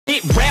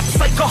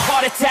a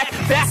heart attack.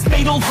 Fast,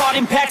 fatal, heart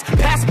impact.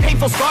 Past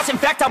painful scars, in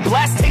fact, I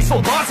blast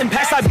tasteful bars and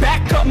past. I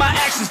back up my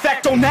actions,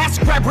 fact, don't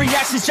ask, grab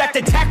reactions, jacked.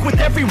 Attack with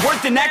every word,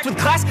 then act with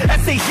class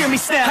as they hear me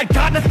snap. I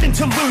got nothing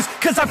to lose,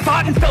 cause I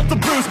fought and felt the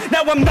bruise.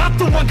 Now I'm not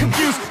the one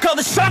confused, call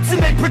the shots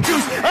and they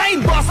produce. I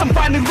ain't lost, I'm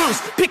finally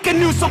loose. Pick a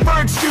new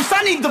silver juice,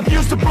 I need the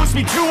views to boost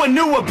me to a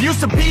new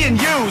abuse of being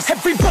used.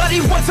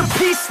 Everybody wants a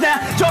piece now,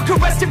 y'all can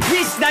rest in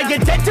peace now. You're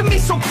dead to me,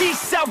 so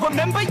peace out.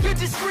 Remember, you're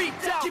discreet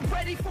now. Get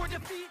ready for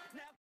defeat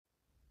now.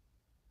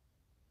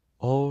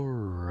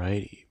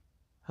 Alrighty.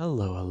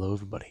 Hello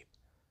everybody.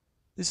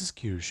 This is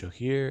Kirusho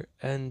here,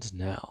 and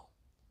now,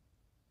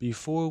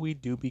 before we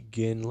do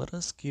begin, let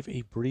us give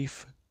a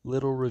brief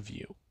little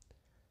review.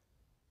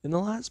 In the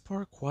last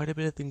part, quite a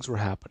bit of things were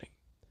happening.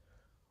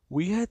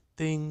 We had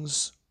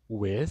things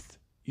with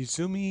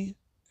Izumi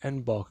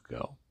and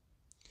Bakugo.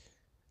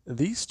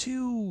 These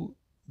two,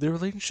 their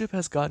relationship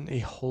has gotten a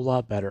whole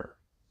lot better.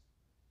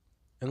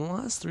 In the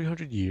last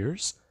 300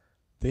 years,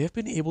 they have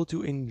been able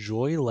to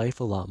enjoy life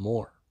a lot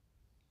more.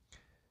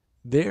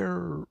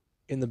 They're,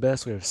 in the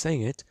best way of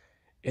saying it,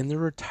 in the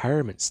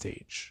retirement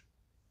stage.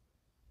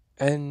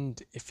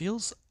 And it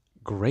feels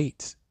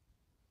great.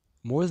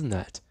 More than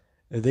that,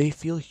 they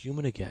feel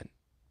human again.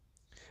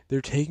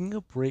 They're taking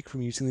a break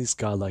from using these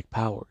godlike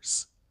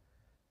powers.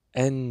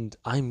 And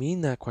I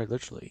mean that quite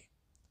literally.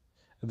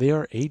 They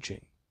are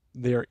aging.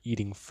 They are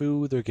eating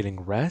food, they're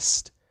getting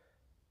rest,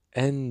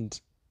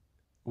 and,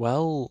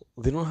 well,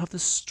 they don't have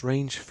this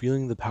strange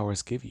feeling the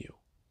powers give you.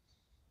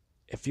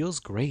 It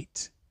feels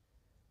great.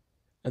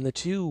 And the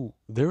two,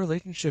 their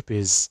relationship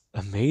is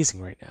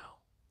amazing right now.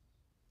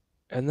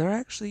 And there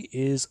actually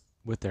is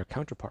with their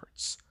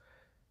counterparts,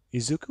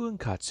 Izuku and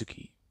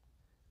Katsuki.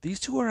 These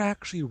two are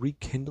actually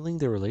rekindling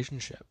their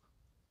relationship.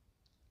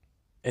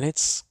 And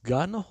it's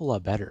gotten a whole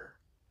lot better.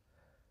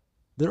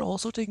 They're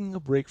also taking a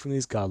break from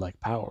these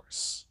godlike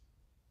powers.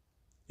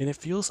 And it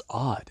feels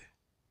odd.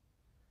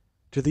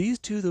 To these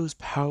two, those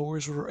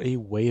powers were a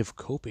way of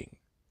coping.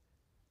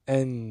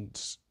 And,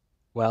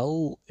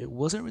 well, it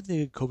wasn't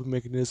really a coping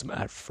mechanism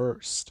at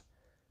first.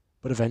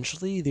 But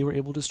eventually, they were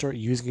able to start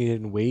using it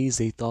in ways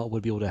they thought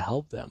would be able to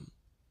help them.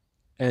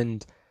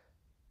 And,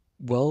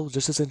 well,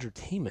 just as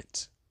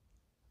entertainment.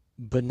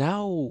 But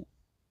now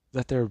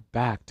that they're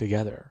back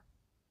together,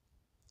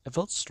 it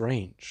felt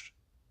strange.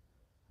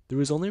 There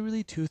was only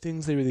really two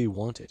things they really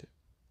wanted.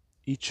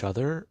 Each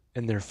other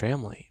and their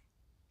family.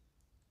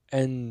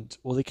 And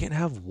while they can't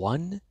have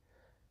one,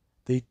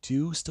 they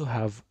do still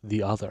have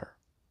the other.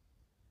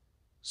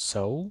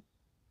 So,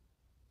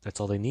 that's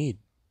all they need.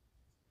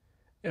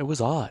 It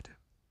was odd.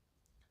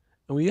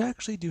 And we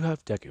actually do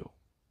have Deku,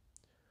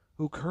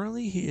 who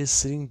currently he is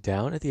sitting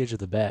down at the edge of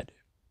the bed.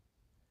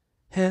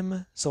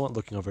 Him somewhat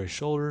looking over his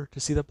shoulder to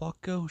see that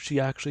Bakugo, she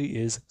actually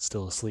is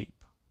still asleep.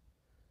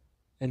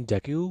 And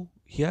Deku,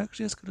 he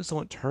actually has to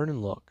somewhat turn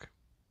and look.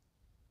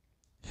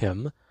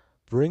 Him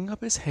bringing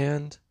up his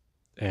hand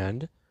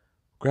and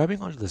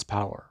grabbing onto this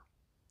power.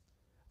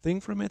 Thinking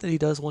for a minute that he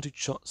does want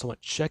to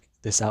somewhat check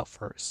this out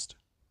first.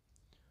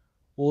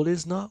 While it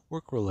is not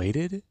work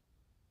related,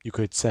 you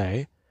could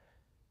say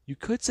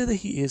that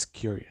he is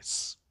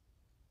curious.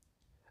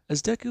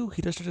 As Deku,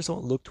 he does try to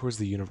somewhat look towards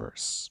the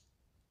universe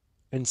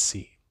and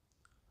see.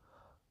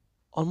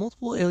 On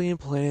multiple alien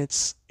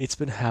planets, it's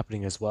been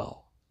happening as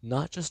well,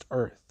 not just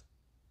Earth.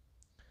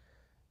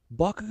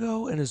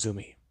 Bakugo and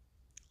Izumi,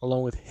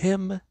 along with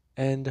him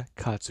and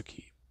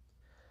Katsuki,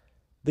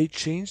 they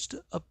changed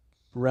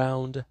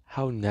around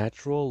how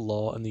natural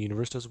law in the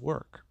universe does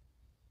work.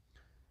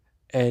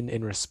 And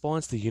in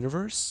response, the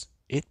universe,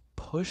 it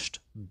pushed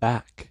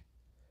back.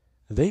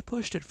 They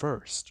pushed it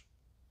first.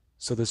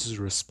 So this is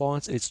a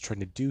response it's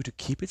trying to do to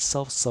keep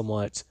itself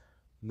somewhat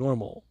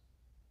normal.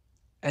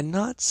 And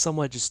not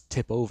somewhat just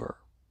tip over.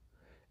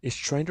 It's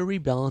trying to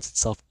rebalance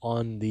itself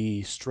on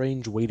the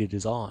strange weight it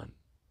is on.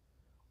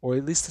 Or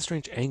at least the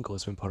strange angle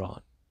has been put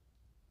on.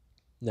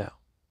 Now,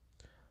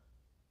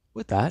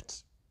 with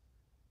that,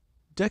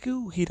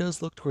 Deku, he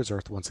does look towards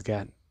Earth once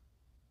again.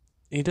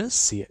 And he does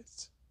see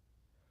it.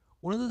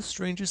 One of the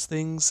strangest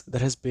things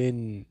that has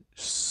been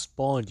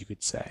spawned, you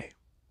could say.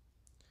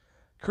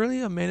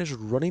 Currently, a man is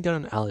running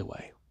down an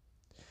alleyway.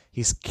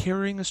 He's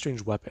carrying a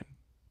strange weapon.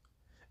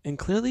 And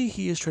clearly,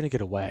 he is trying to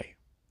get away.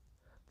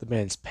 The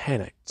man's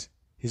panicked.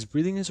 His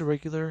breathing is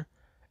irregular,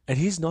 and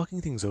he's knocking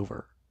things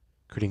over,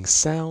 creating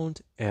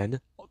sound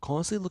and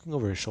constantly looking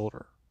over his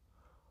shoulder,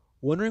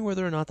 wondering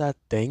whether or not that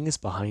thing is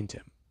behind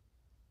him.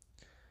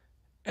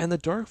 And the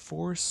dark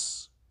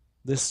force,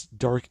 this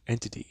dark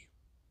entity,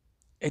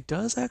 it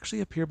does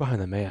actually appear behind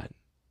the man.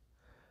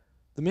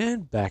 The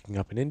man backing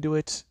up and into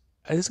it,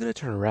 and is going to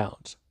turn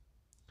around.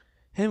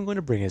 Him going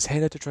to bring his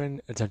hand out to try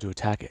and attempt to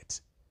attack it,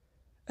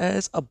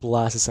 as a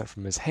blast is sent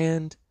from his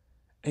hand,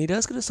 and he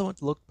does get to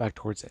somewhat look back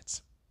towards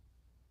it.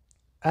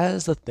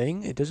 As the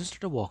thing, it does just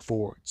start to walk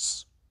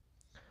forwards,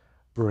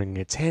 bringing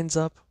its hands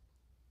up,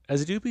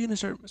 as it do begin to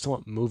start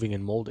somewhat moving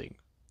and molding.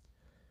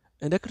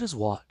 And Deku does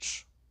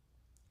watch,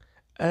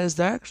 as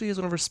that actually is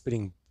one of our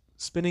spinning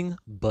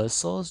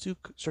buzzsaws do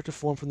start to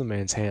form from the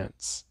man's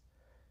hands.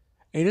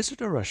 and he does start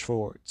to rush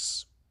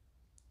forwards.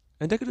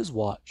 And Deku does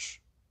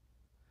watch.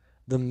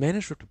 The man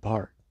is ripped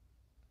apart,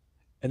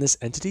 and this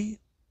entity,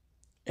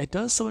 it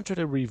does someone try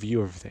to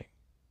review everything.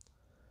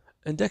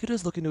 And Deku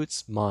does look into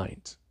its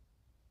mind.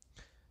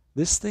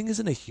 This thing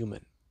isn't a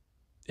human.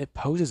 It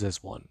poses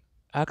as one,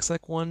 acts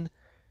like one,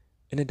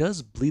 and it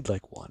does bleed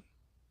like one.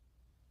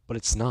 But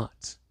it's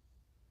not.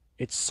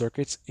 It's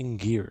circuits and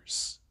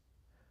gears.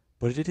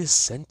 But it is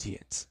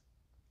sentient.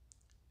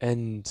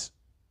 And,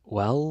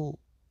 well,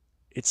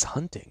 it's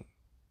hunting.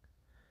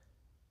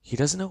 He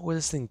doesn't know where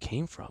this thing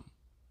came from,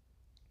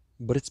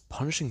 but it's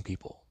punishing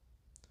people.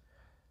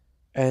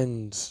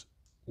 And,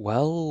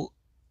 well,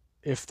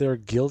 if they're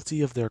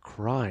guilty of their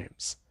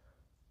crimes,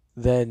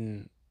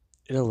 then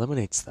it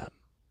eliminates them.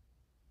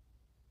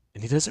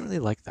 And he doesn't really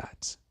like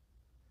that.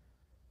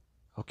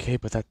 Okay,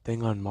 but that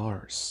thing on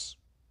Mars,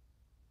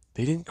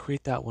 they didn't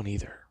create that one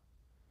either.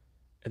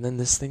 And then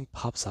this thing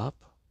pops up.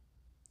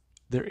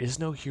 There is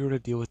no hero to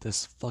deal with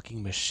this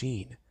fucking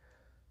machine.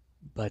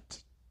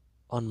 But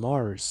on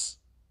Mars,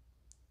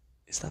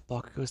 is that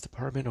Bakugo's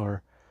department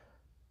or...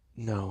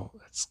 No,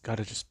 it's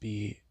gotta just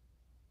be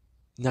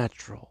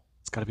natural.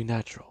 It's gotta be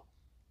natural.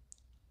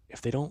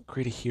 If they don't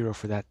create a hero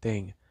for that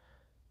thing,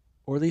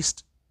 or at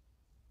least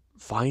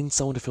find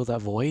someone to fill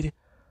that void,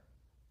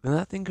 then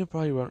that thing could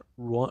probably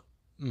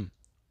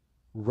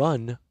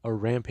run a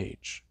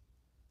rampage.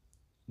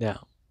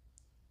 Now,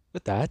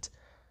 with that,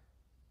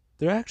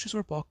 their actions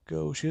were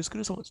Bakugo. She was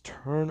going to someone's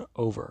turn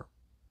over,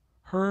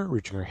 her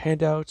reaching her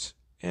hand out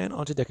and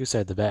onto Deku's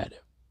side of the bed.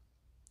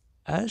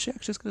 As she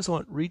actually is going to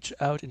someone reach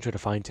out and try to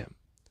find him,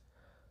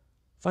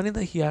 finding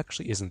that he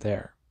actually isn't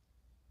there.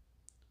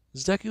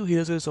 As Deku, he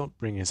does going to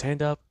bring his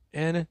hand up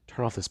and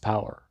turn off his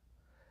power,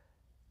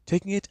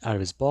 taking it out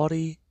of his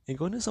body and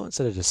going to someone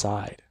set it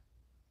aside.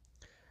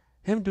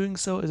 Him doing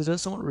so as it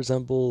does somewhat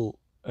resemble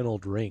an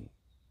old ring.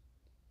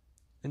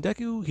 And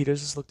Deku, he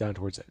does just look down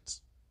towards it,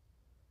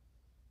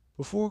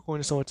 before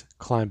going to somewhat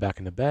climb back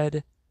into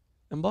bed,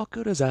 and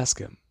Bakugo does ask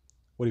him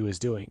what he was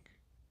doing.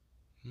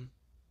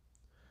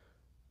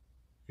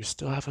 You're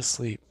still half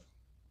asleep.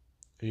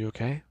 Are you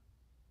okay?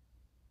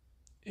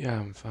 Yeah,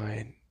 I'm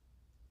fine.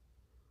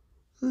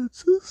 I'm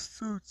just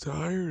so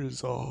tired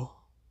is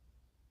all.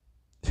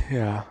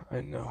 Yeah,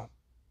 I know.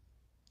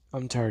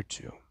 I'm tired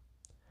too.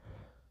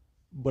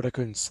 But I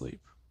couldn't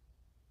sleep.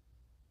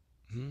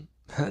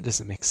 That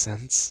doesn't make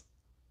sense.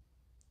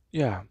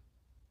 Yeah.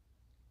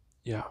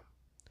 Yeah.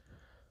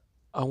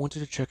 I wanted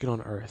to check it on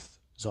Earth,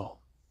 is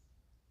all.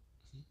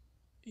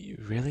 You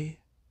really?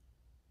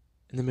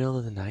 In the middle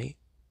of the night?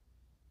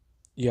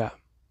 Yeah.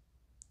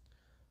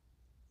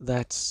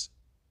 That's,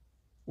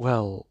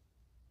 well,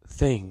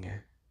 thing.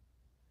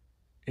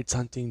 It's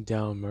hunting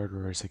down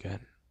murderers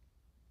again.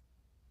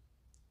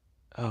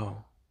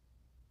 Oh.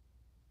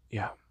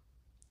 Yeah.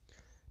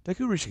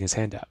 Deku reaching his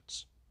hand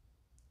out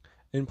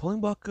and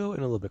pulling Bakugo in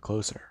a little bit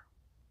closer,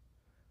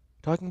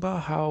 talking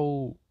about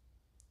how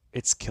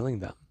it's killing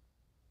them.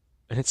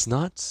 And it's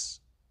not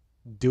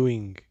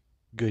doing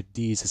good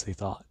deeds as they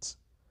thought.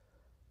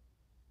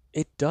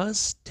 It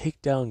does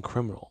take down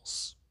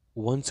criminals,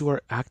 ones who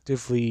are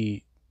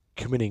actively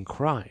committing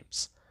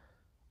crimes,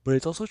 but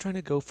it's also trying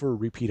to go for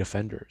repeat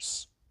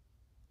offenders.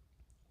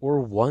 Or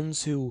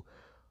ones who,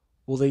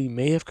 well, they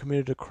may have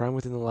committed a crime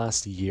within the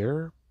last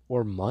year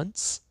or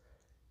months.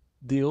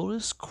 The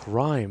oldest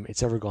crime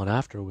it's ever gone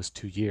after was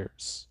 2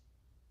 years.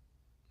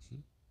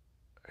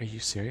 Are you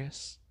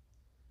serious?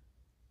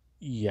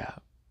 Yeah.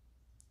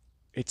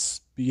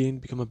 It's beginning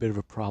to become a bit of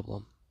a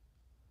problem.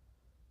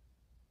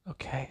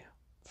 Okay,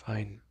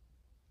 fine.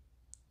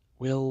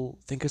 We'll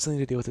think of something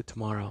to deal with it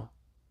tomorrow.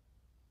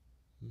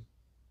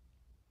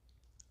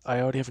 I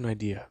already have an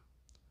idea.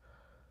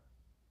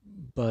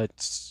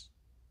 But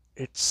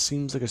it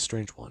seems like a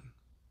strange one.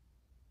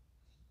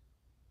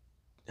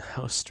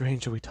 How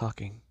strange are we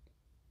talking?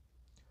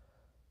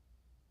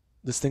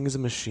 This thing is a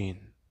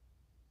machine,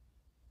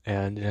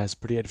 and it has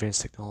pretty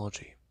advanced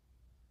technology,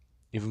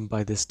 even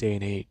by this day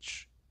and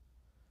age.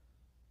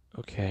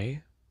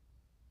 Okay,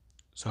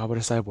 so how about a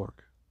cyborg?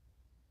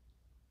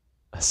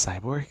 A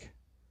cyborg?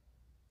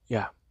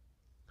 Yeah,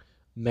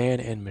 man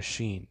and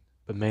machine,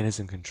 but man is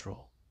in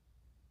control.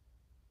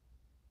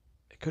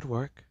 It could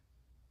work.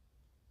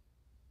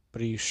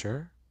 But are you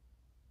sure?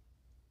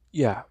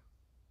 Yeah,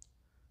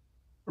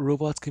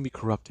 robots can be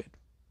corrupted.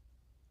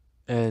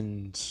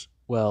 And,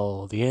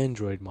 well, the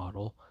android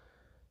model,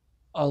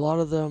 a lot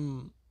of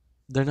them,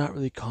 they're not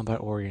really combat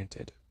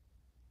oriented.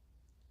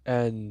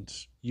 And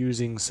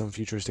using some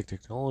futuristic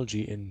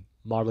technology and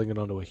modeling it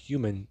onto a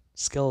human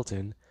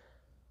skeleton,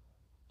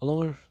 along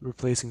with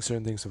replacing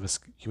certain things of a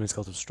human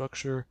skeletal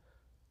structure,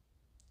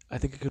 I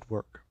think it could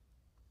work.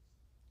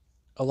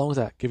 Along with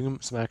that, giving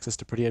them some access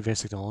to pretty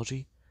advanced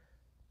technology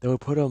that would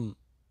put them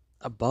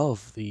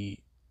above the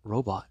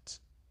robot.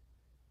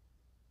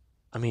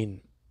 I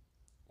mean,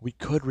 we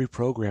could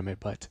reprogram it,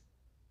 but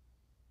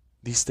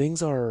these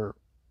things are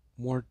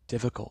more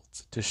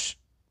difficult to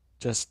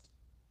just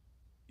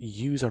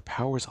use our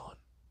powers on.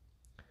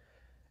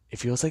 It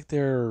feels like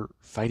they're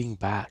fighting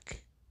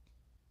back.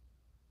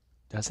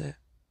 Does it?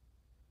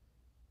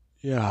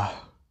 Yeah.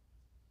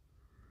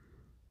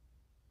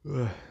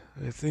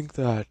 I think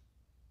that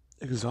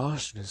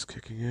exhaustion is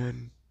kicking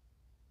in.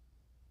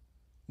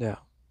 Now,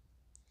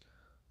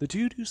 the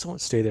two do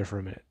somewhat stay there for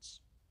a minute.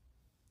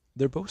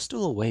 They're both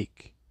still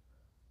awake,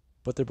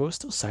 but they're both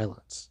still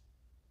silent.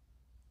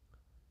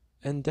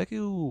 And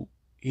Deku,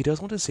 he does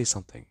want to say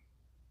something.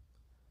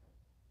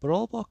 But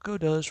all Bakugo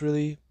does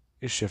really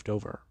is shift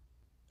over.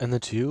 And the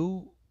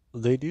two,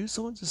 they do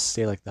somewhat just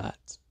stay like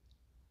that.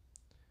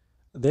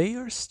 They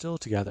are still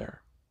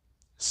together,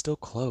 still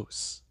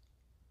close.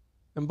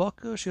 And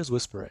Bakugo, she does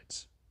whisper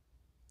it.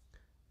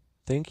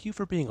 Thank you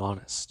for being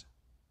honest.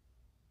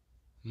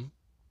 Hmm?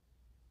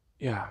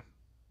 Yeah,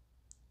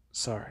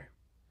 sorry.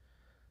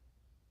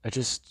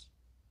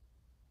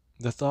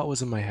 The thought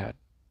was in my head.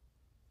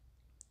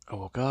 I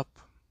woke up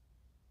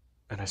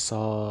and I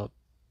saw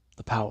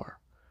the power.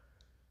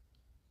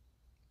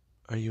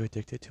 Are you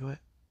addicted to it?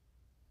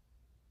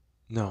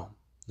 No,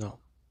 no,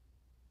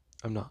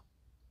 I'm not.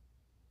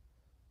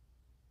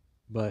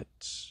 But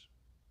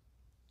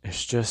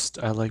it's just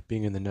I like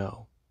being in the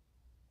know.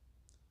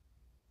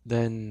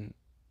 Then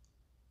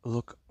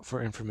look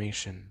for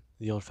information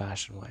the old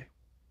fashioned way.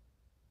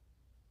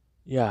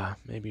 Yeah,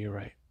 maybe you're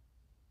right.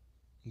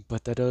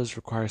 But that does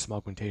require some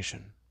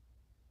augmentation.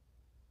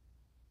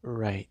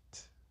 Right.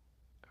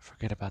 I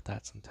forget about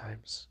that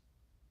sometimes.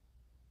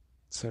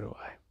 So do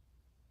I.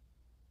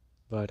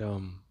 But,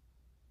 don't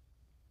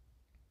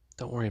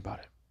worry about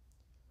it.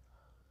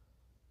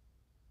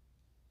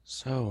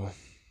 So,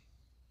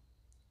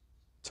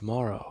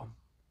 tomorrow.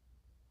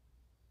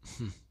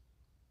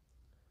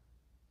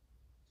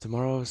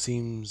 Tomorrow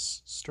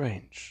seems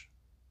strange.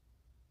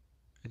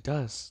 It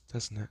does,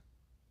 doesn't it?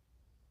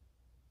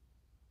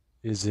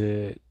 Is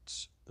it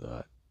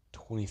the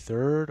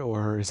 23rd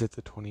or is it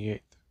the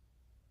 28th?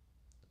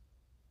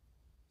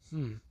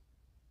 Hmm.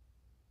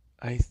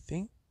 I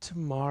think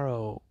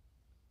tomorrow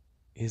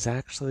is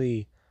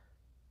actually.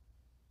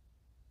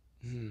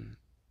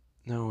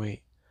 No,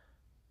 wait.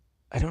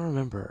 I don't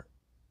remember.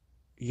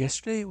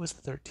 Yesterday was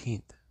the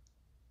 13th.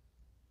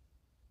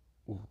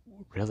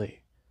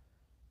 Really?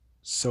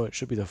 So it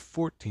should be the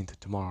 14th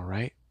tomorrow,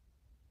 right?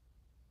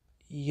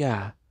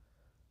 Yeah.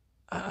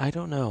 I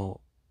don't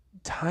know.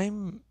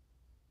 Time,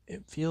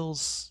 it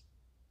feels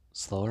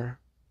slower.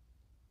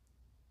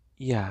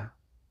 Yeah.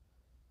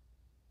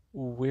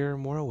 We're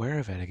more aware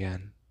of it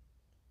again.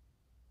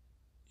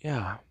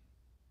 Yeah,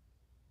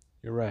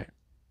 you're right.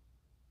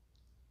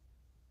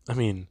 I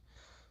mean,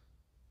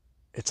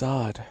 it's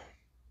odd.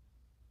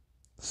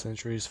 The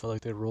centuries felt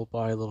like they rolled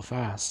by a little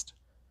fast.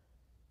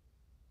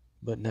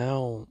 But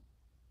now,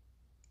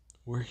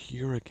 we're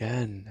here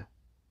again.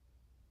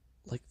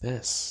 Like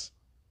this.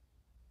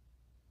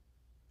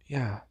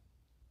 Yeah.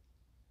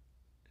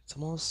 It's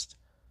almost.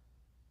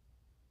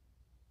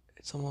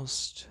 It's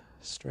almost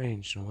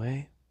strange in a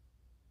way.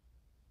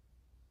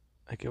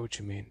 I get what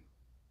you mean.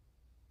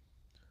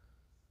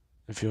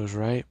 It feels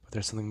right, but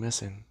there's something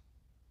missing.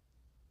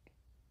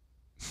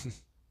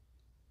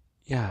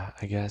 Yeah,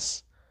 I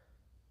guess.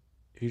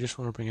 If you just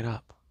want to bring it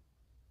up.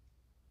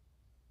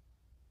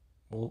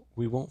 Well,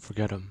 we won't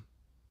forget him.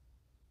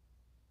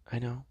 I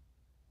know.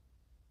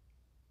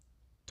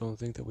 Don't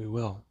think that we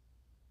will.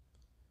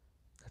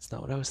 That's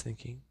not what I was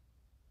thinking.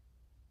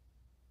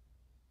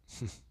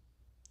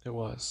 It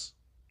was.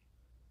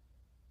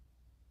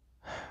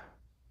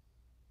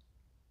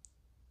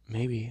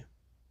 Maybe.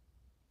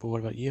 But what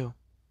about you?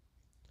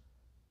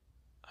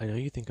 I know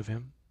you think of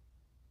him.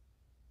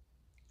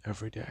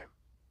 Every day.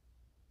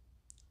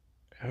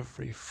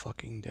 Every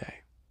fucking day.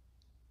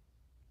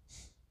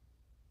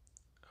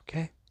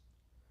 Okay.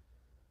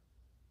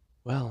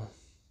 Well,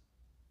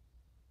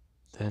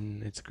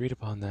 then it's agreed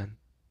upon then.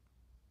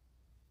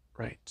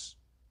 Right.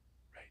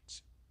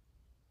 Right.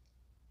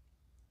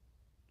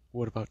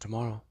 What about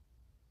tomorrow?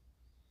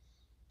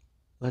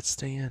 Let's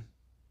stay in.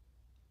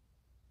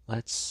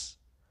 Let's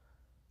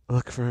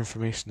look for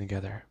information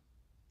together.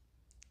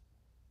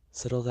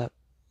 Settle that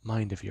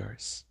mind of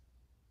yours.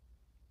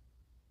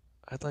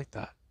 I'd like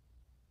that.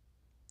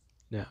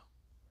 Now,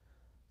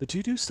 the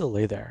two do still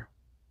lay there,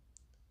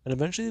 and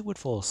eventually would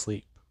fall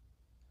asleep.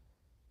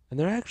 And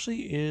there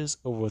actually is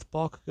over with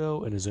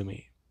Bakugo and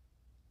Izumi.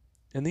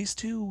 And these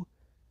two,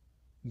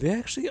 they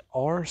actually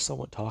are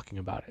somewhat talking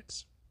about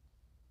it.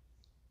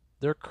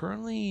 They're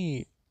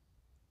currently,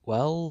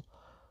 well,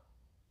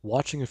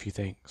 watching a few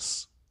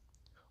things.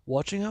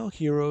 Watching how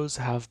heroes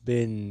have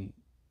been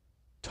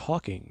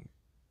talking,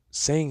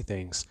 saying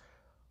things,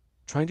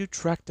 trying to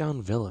track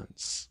down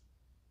villains,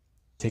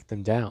 take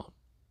them down,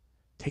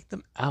 take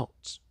them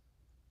out.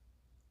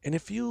 And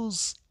it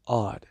feels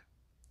odd.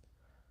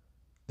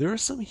 There are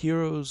some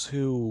heroes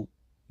who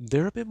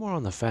they're a bit more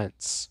on the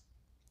fence.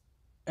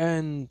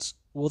 And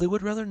while they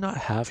would rather not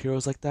have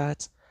heroes like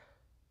that,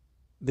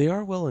 they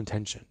are well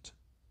intentioned.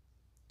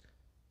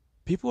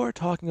 People are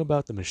talking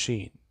about the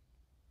machine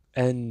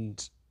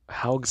and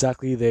how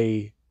exactly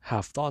they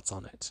have thoughts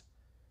on it.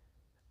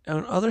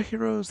 And other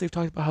heroes, they've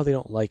talked about how they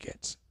don't like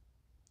it.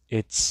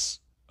 It's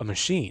a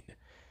machine.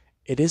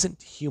 It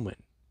isn't human,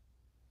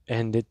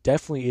 and it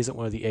definitely isn't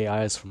one of the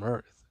AIs from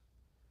Earth.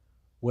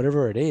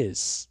 Whatever it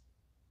is,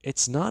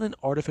 it's not an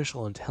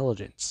artificial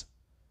intelligence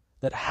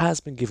that has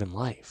been given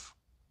life.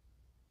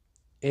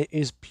 It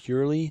is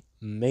purely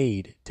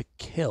made to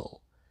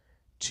kill,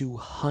 to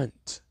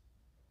hunt,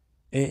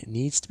 and it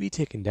needs to be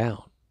taken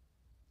down.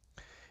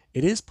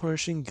 It is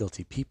punishing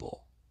guilty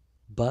people,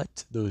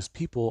 but those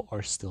people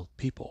are still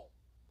people.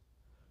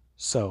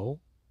 So,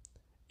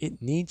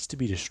 it needs to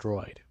be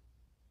destroyed.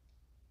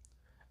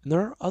 And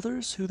there are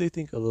others who they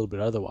think a little bit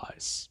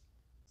otherwise.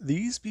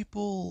 These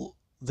people,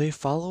 they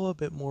follow a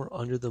bit more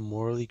under the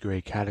morally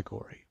gray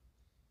category.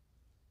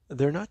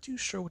 They're not too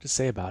sure what to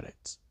say about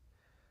it.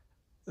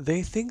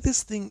 They think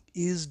this thing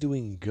is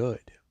doing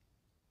good,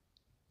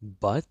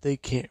 but they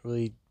can't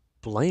really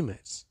blame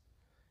it.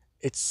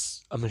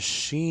 It's a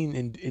machine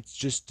and it's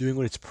just doing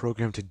what it's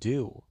programmed to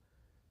do.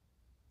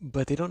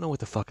 But they don't know what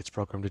the fuck it's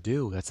programmed to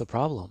do. That's the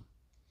problem.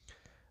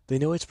 They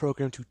know it's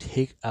programmed to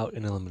take out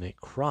and eliminate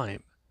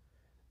crime.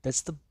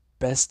 That's the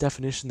best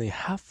definition they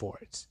have for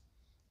it.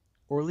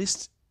 Or at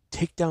least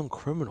take down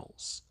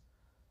criminals.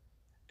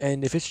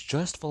 And if it's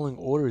just following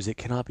orders, it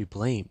cannot be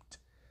blamed.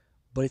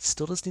 But it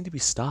still does need to be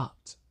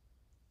stopped.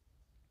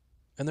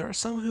 And there are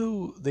some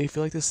who they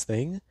feel like this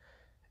thing,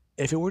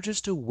 if it were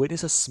just to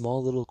witness a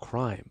small little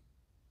crime,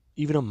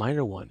 even a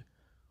minor one,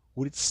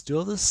 would it still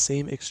have the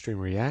same extreme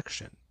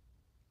reaction?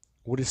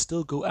 Would it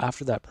still go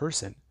after that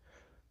person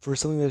for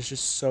something that's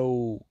just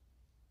so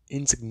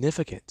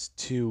insignificant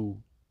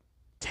to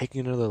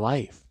taking another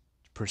life,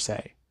 per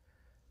se?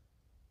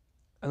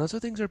 And that's why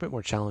things are a bit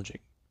more challenging.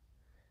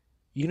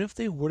 Even if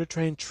they were to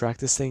try and track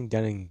this thing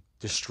down and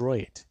destroy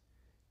it,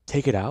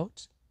 take it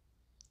out,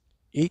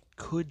 it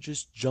could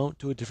just jump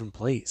to a different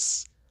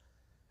place.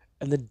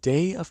 And the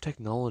day of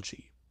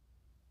technology,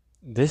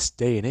 this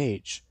day and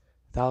age,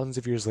 thousands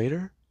of years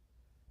later,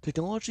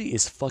 technology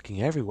is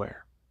fucking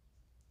everywhere.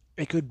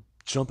 It could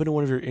jump into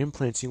one of your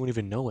implants and you won't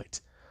even know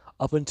it.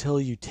 Up until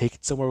you take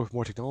it somewhere with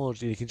more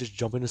technology, it can just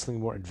jump into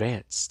something more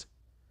advanced.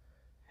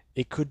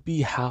 It could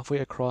be halfway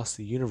across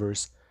the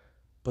universe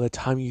by the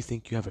time you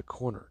think you have it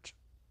cornered.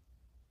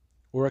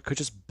 Or it could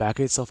just back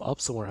itself up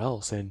somewhere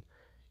else and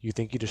you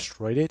think you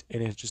destroyed it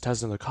and it just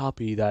has another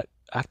copy that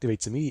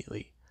activates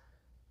immediately.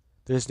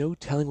 There's no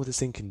telling what this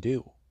thing can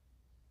do.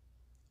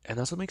 And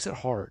that's what makes it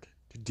hard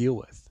to deal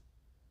with.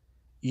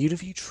 Even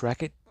if you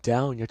track it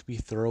down, you have to be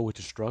thorough with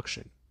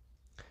destruction.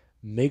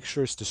 Make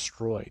sure it's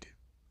destroyed.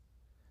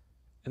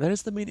 And that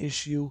is the main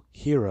issue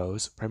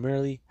heroes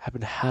primarily have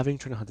been having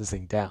trying to hunt this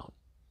thing down.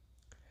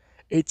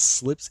 It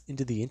slips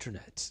into the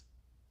internet.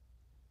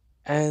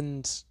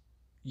 And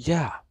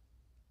yeah,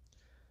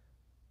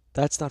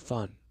 that's not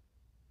fun.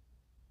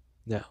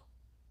 Now,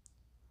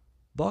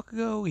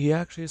 Bakugo, he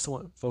actually is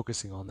somewhat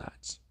focusing on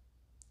that.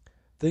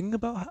 Thinking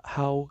about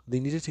how they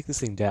need to take this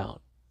thing down.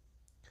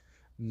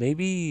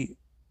 Maybe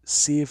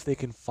see if they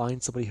can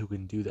find somebody who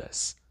can do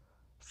this.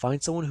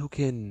 Find someone who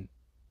can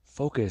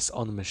focus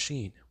on the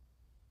machine.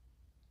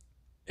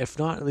 If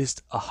not, at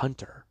least a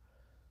hunter.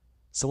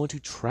 Someone to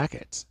track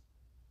it.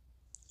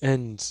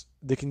 And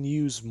they can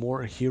use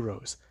more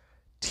heroes.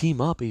 Team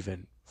up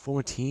even. Form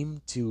a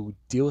team to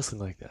deal with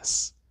something like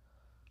this.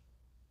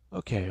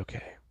 Okay.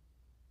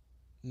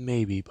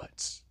 Maybe,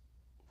 but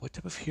what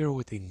type of hero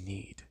would they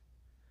need?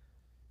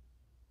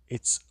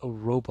 It's a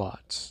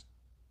robot.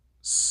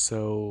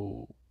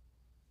 So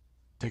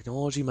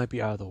technology might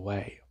be out of the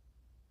way.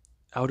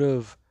 Out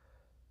of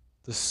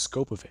the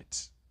scope of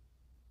it.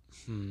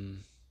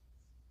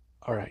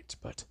 Alright,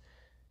 but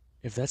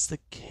if that's the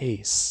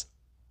case,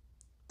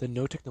 then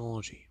no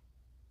technology.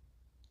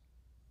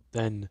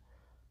 Then,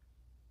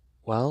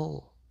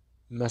 well,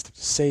 messed up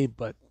to say,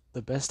 but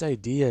the best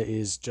idea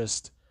is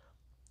just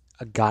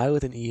a guy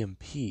with an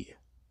EMP.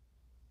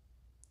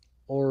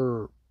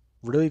 Or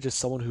really just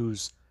someone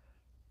who's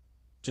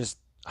just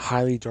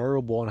highly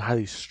durable and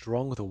highly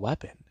strong with a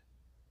weapon.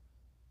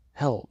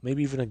 Hell,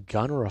 maybe even a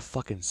gun or a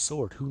fucking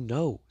sword, who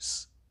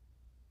knows?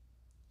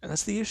 And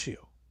that's the issue.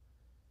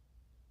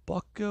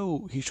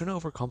 Bucko, he's trying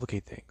to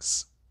overcomplicate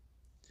things.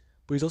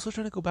 But he's also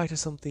trying to go back to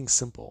something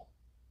simple.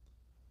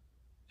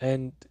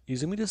 And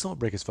he's going to somewhat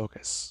break his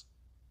focus.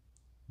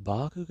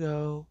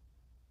 Bakugo.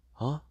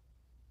 Huh?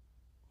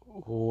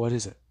 What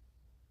is it?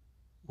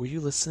 Were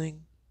you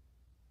listening?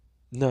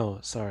 No,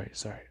 sorry.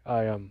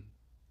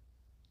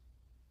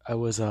 I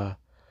was,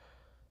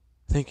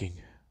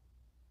 thinking.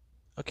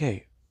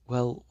 Okay,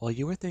 well, while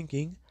you were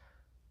thinking,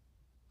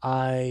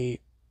 I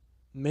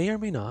may or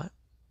may not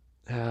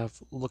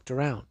have looked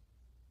around.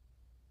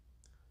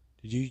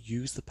 Did you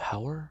use the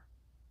power?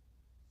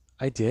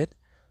 I did,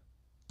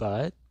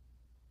 but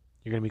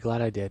you're gonna be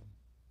glad I did.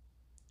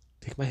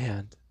 Take my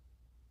hand.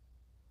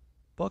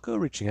 Bucko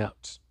reaching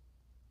out,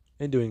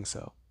 and doing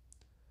so.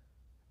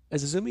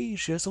 As Azumi,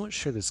 she doesn't want to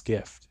share this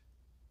gift.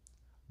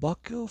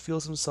 Bucko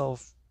feels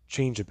himself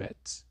change a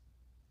bit,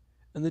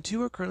 and the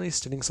two are currently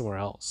standing somewhere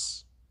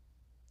else.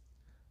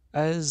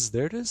 As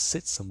there does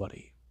sit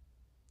somebody.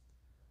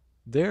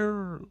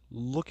 They're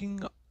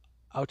looking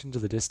out into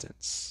the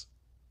distance.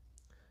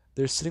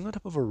 They're sitting on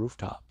top of a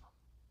rooftop,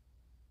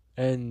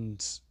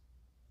 and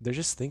they're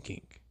just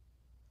thinking.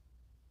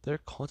 They're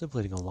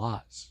contemplating a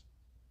lot.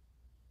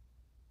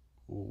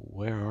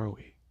 Where are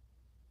we?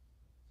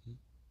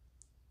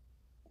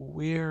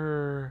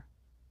 We're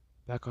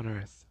back on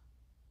Earth.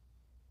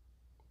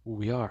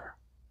 We are.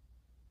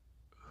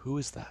 Who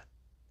is that?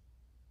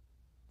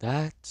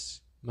 That,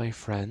 my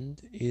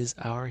friend, is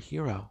our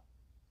hero.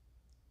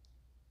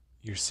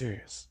 You're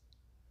serious?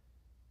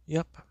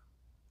 Yep.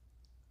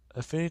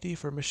 Affinity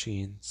for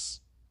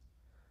machines.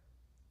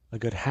 A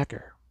good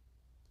hacker.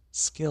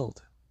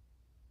 Skilled.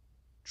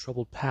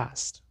 Troubled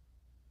past.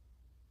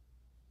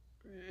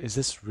 Is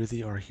this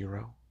really our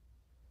hero?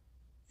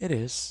 It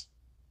is.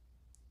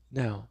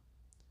 Now,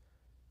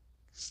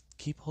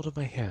 keep hold of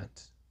my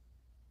hand.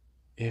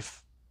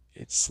 If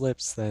it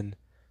slips, then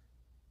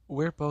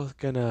we're both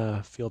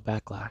gonna feel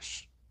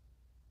backlash.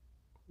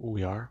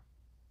 We are.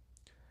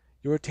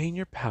 You retain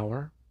your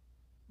power,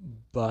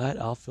 but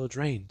I'll feel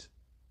drained.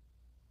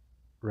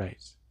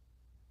 Right.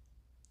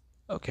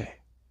 Okay.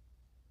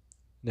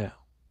 Now,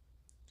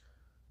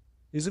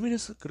 Izumi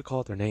is gonna call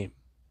out their name.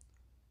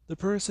 The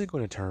person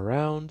going to turn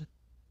around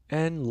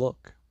and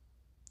look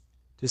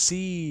to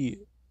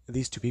see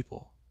these two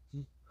people.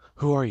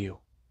 Who are you?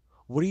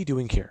 What are you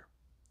doing here?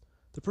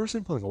 The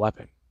person pulling a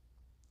weapon.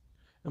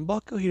 And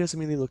Bakugo, he doesn't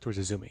immediately look towards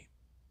Izumi.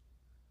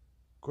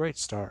 Great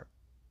start.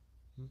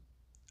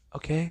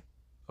 Okay,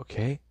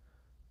 okay.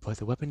 Put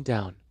the weapon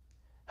down.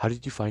 How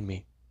did you find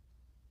me?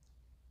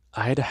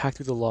 I had to hack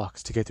through the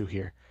locks to get through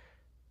here.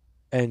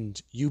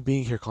 And you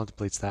being here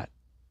contemplates that.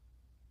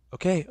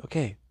 Okay,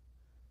 okay.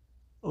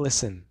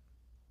 Listen.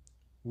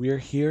 We're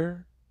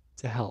here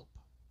to help.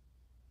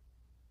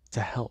 To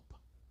help.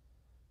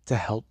 To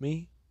help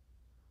me?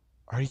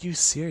 Are you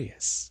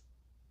serious?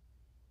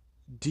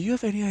 Do you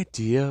have any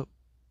idea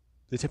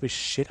the type of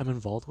shit I'm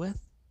involved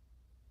with?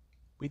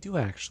 We do,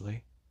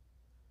 actually.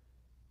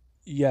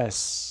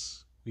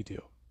 Yes, we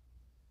do.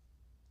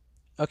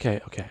 Okay,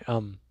 okay.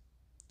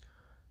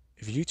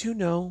 If you two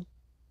know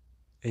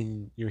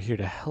and you're here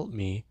to help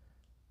me,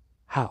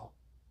 how?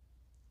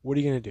 What are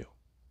you gonna do?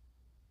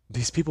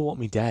 These people want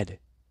me dead.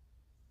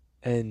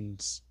 And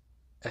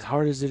as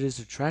hard as it is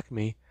to track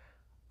me,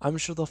 I'm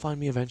sure they'll find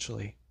me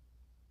eventually.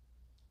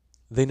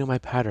 They know my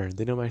pattern,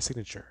 they know my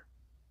signature.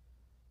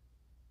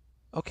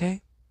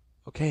 Okay,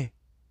 okay.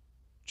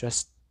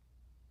 Just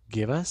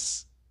give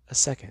us a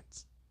second.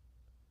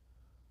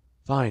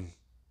 Fine.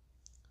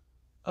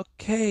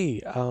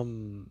 Okay,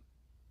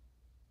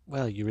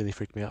 well, you really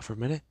freaked me out for a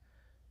minute.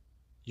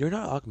 You're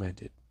not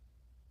augmented.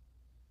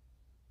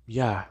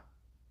 Yeah,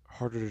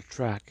 harder to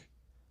track.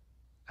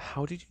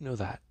 How did you know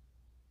that?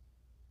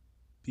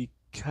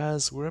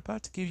 Because we're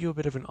about to give you a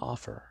bit of an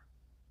offer.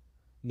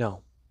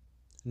 No.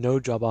 No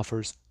job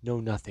offers, no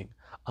nothing.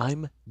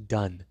 I'm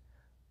done.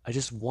 I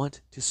just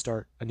want to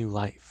start a new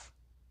life.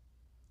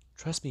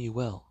 Trust me, you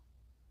will.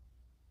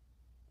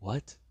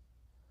 What?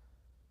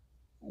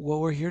 What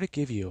we're here to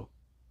give you,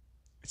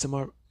 it's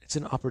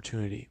an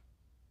opportunity.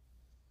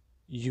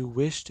 You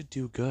wish to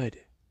do good.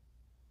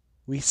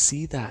 We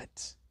see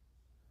that.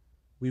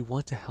 We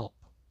want to help.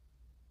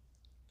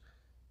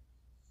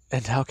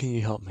 And how can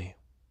you help me?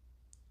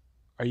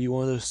 Are you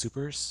one of those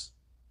supers?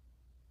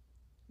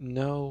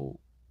 No,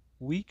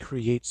 we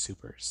create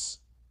supers.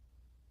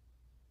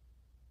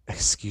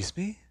 Excuse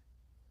me?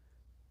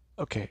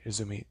 Okay,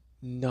 Izumi,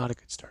 not a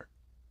good start.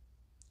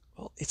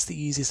 Well, it's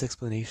the easiest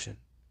explanation.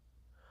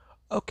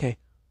 Okay,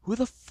 who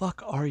the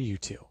fuck are you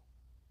two?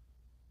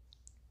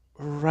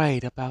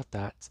 Right, about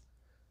that.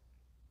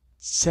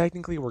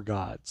 Technically, we're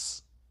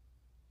gods.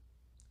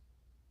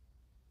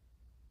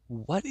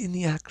 What in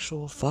the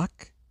actual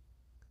fuck?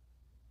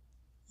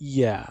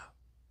 Yeah.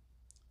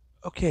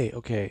 Okay,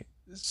 okay.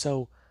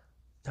 So,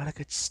 not a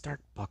good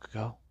start,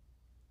 Bakugo.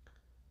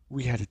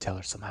 We had to tell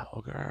her somehow,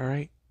 okay,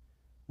 alright?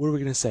 What are we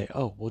gonna say?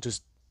 Oh, we'll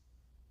just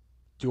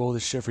do all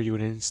this shit for you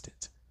in an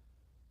instant.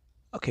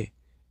 Okay,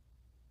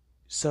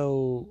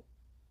 so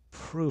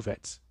prove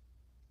it.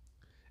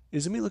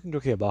 Izumi looking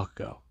directly at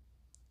Bakugo.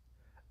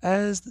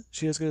 As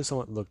she is going to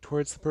somewhat look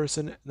towards the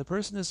person, and the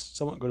person is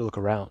somewhat going to look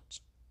around.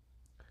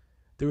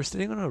 They were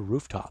sitting on a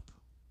rooftop,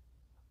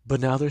 but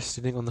now they're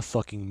sitting on the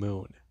fucking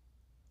moon.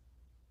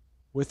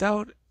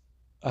 Without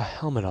a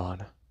helmet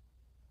on.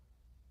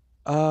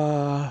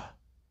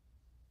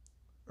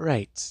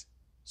 Right.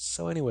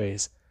 So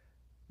anyways,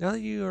 now that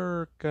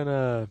you're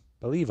gonna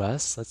believe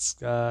us, let's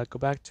go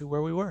back to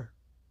where we were.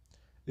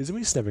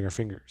 Izumi snapping her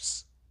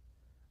fingers.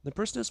 The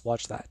person has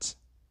watched that.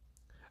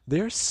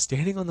 They're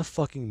standing on the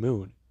fucking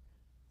moon.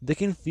 They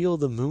can feel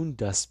the moon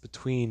dust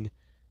between,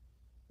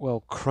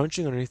 well,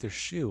 crunching underneath their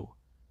shoe.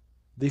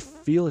 They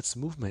feel its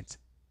movement.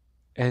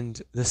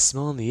 And the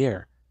smell in the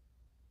air.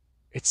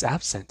 It's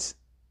absent.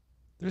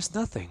 There's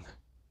nothing.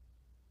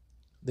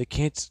 They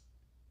can't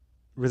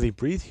really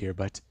breathe here,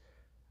 but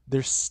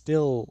they're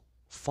still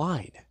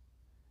fine.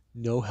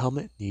 No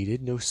helmet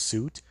needed, no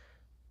suit.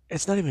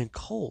 It's not even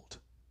cold.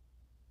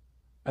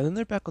 And then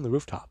they're back on the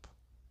rooftop.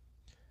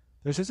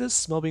 There's just a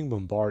smell being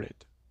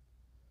bombarded.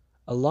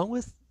 Along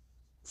with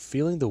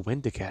feeling the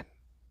wind again.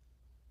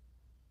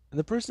 And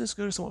the person is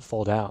going to somewhat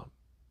fall down,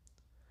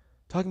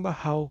 talking about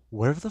how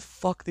whatever the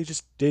fuck they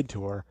just did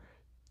to her,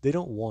 they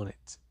don't want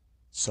it.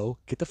 So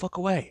get the fuck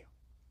away.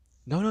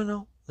 No, no,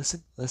 no.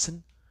 Listen,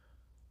 listen.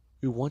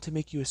 We want to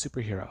make you a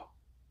superhero.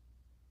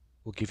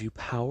 We'll give you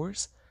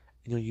powers,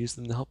 and you'll use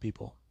them to help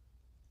people.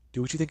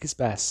 Do what you think is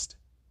best.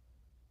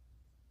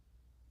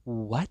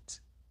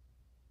 What?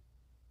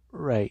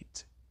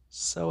 Right.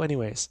 So,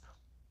 anyways,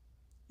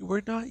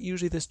 we're not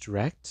usually this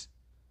direct,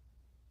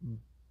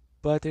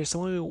 but there's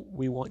someone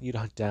we want you to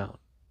hunt down.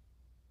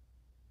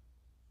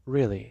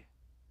 Really?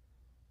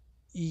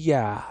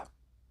 Yeah.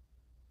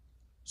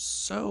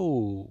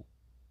 So,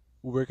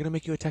 we're gonna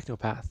make you a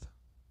technopath.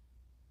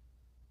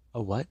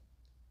 A what?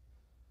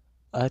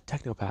 A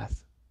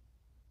technopath.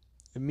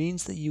 It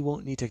means that you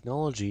won't need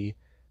technology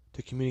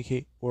to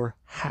communicate or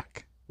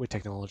hack with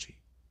technology.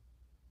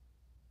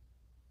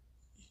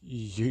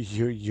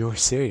 You're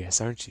serious,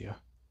 aren't you?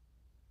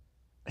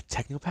 A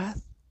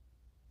technopath?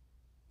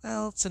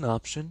 Well, it's an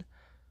option.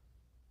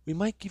 We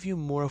might give you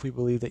more if we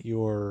believe that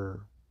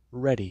you're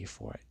ready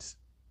for it.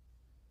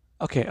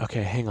 Okay,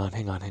 okay, hang on,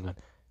 hang on, hang on.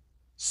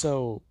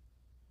 So,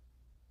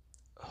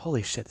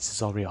 holy shit, this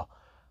is all real.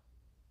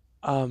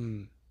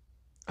 Um,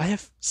 I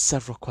have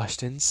several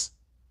questions.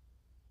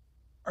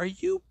 Are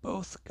you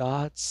both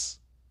gods?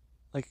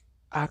 Like,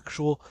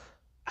 actual,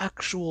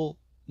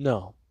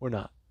 no, we're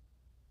not.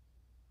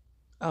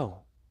 Oh,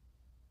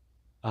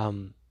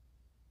 um,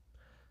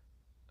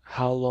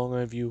 how long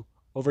have you,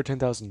 over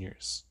 10,000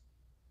 years?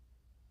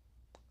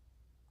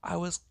 I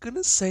was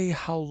gonna say,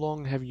 how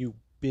long have you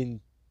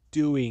been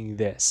doing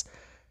this?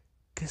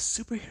 Because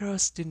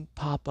superheroes didn't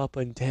pop up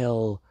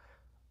until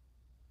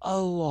a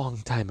long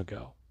time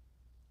ago.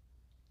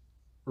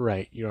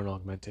 Right, you're an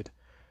augmented.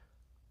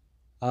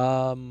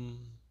 Um,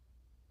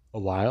 a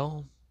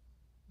while?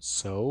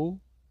 So,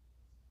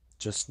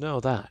 just know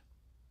that.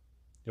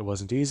 It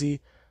wasn't easy,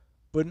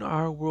 but in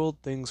our world,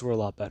 things were a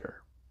lot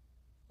better.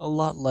 A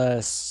lot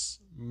less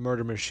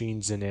murder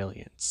machines and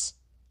aliens.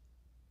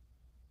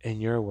 In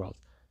your world.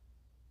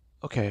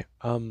 Okay,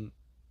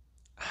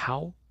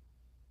 how?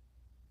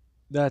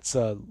 That's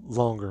a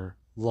longer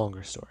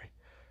story.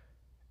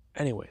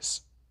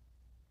 Anyways,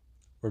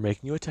 we're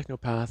making you a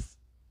technopath,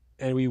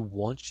 and we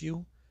want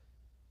you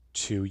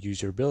to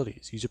use your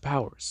abilities, use your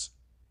powers.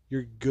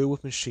 You're good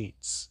with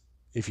machines.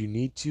 If you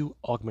need to,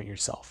 augment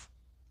yourself.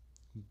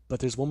 But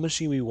there's one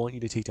machine we want you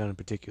to take down in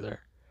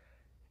particular.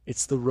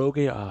 It's the rogue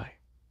AI.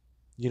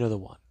 You know the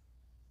one.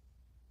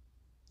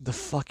 The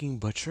fucking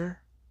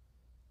butcher?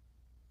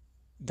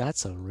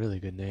 That's a really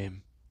good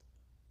name,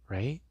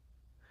 right?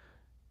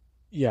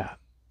 Yeah,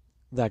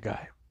 that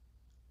guy.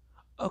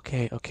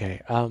 Okay,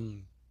 okay.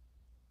 Wow,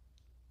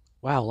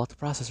 a lot to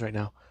process right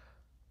now.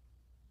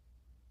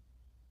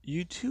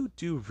 You two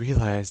do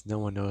realize no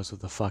one knows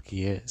what the fuck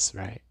he is,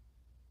 right?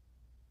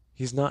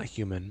 He's not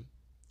human,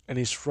 and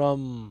he's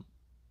from,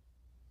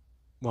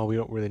 well, we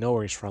don't really know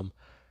where he's from.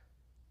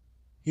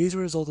 He's a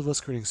result of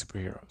us creating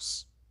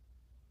superheroes.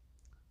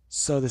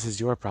 So this is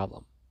your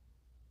problem.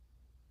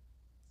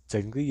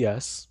 Technically,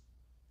 yes,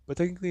 but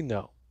technically,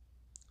 no.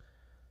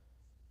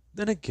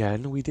 Then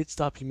again, we did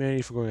stop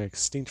humanity from going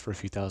extinct for a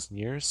few thousand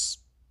years,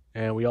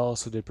 and we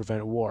also did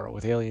prevent war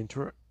with alien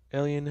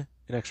and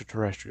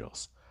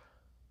extraterrestrials,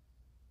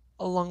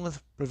 along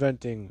with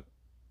preventing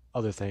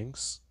other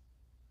things.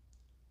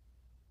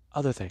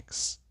 Other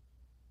things,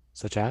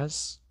 such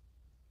as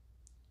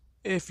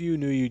if you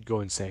knew you'd go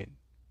insane.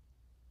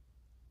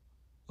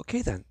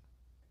 Okay then.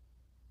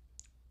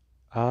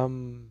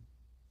 Um,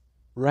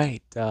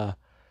 right.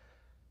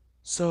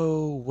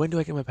 So when do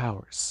I get my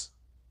powers?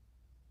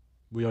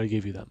 We already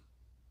gave you them.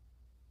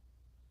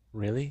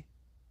 Really?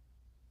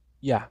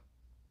 Yeah.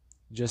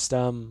 Just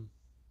look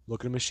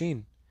at a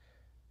machine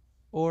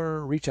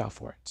or reach out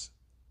for it.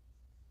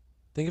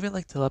 Think of it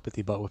like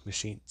telepathy but with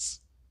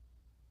machines.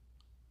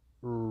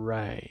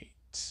 Right.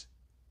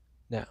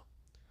 Now,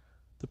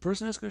 the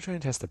person is going to try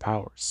and test their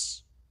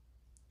powers,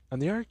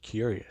 and they are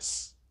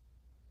curious.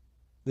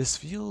 This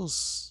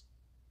feels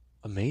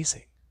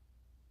amazing.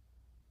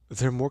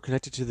 They're more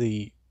connected to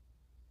the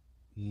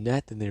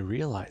net than they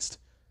realized.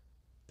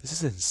 This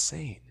is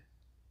insane.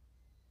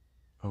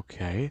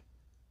 Okay,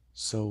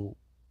 so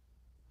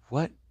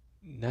what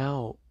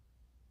now?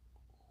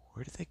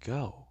 Where did they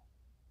go?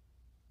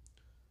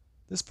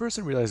 This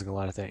person realizing a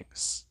lot of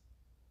things.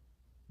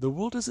 The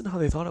world isn't how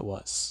they thought it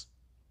was,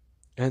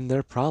 and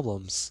their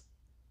problems,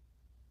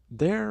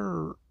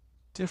 they're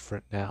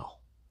different now.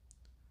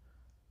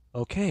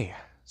 Okay,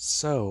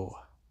 so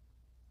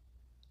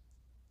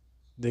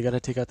they gotta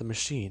take out the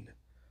machine,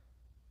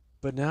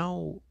 but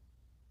now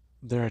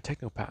they're a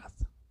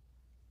technopath,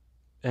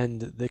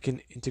 and they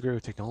can integrate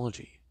with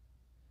technology.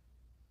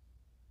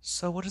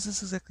 So what does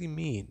this exactly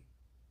mean?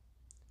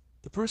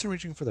 The person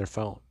reaching for their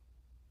phone,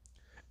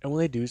 and when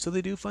they do so,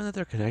 they do find that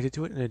they're connected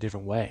to it in a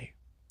different way.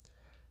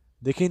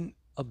 They can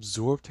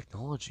absorb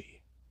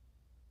technology,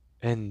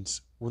 and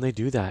when they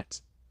do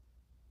that,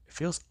 it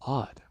feels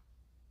odd.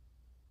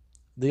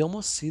 they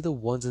almost see the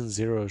ones and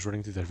zeros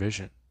running through their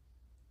vision.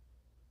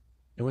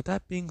 And with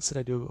that being said,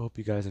 I do hope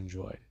you guys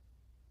enjoyed.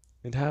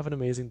 And have an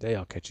amazing day.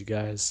 I'll catch you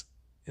guys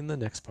in the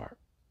next part.